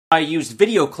I used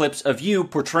video clips of you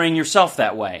portraying yourself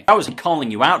that way. I wasn't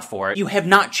calling you out for it. You have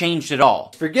not changed at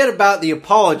all. Forget about the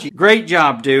apology. Great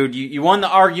job, dude. You won the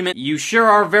argument. You sure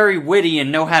are very witty and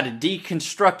know how to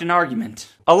deconstruct an argument.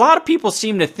 A lot of people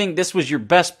seem to think this was your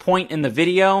best point in the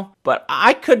video, but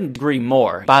I couldn't agree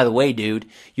more. By the way, dude,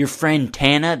 your friend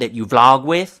Tana that you vlog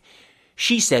with,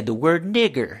 she said the word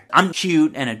nigger. I'm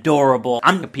cute and adorable.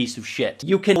 I'm a piece of shit.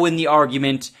 You can win the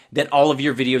argument that all of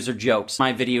your videos are jokes.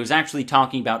 My video is actually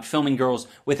talking about filming girls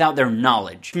without their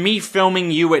knowledge. Me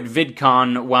filming you at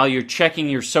VidCon while you're checking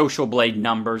your Social Blade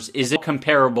numbers, is it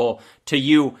comparable to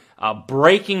you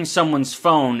breaking someone's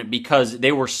phone because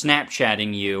they were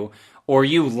Snapchatting you, or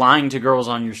you lying to girls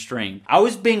on your stream? I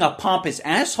was being a pompous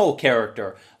asshole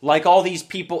character, like all these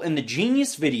people in the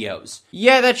Genius videos.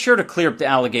 Yeah, that's sure to clear up the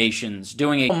allegations,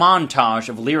 doing a montage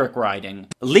of lyric writing.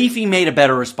 Leafy made a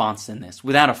better response than this,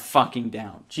 without a fucking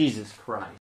doubt. Jesus Christ.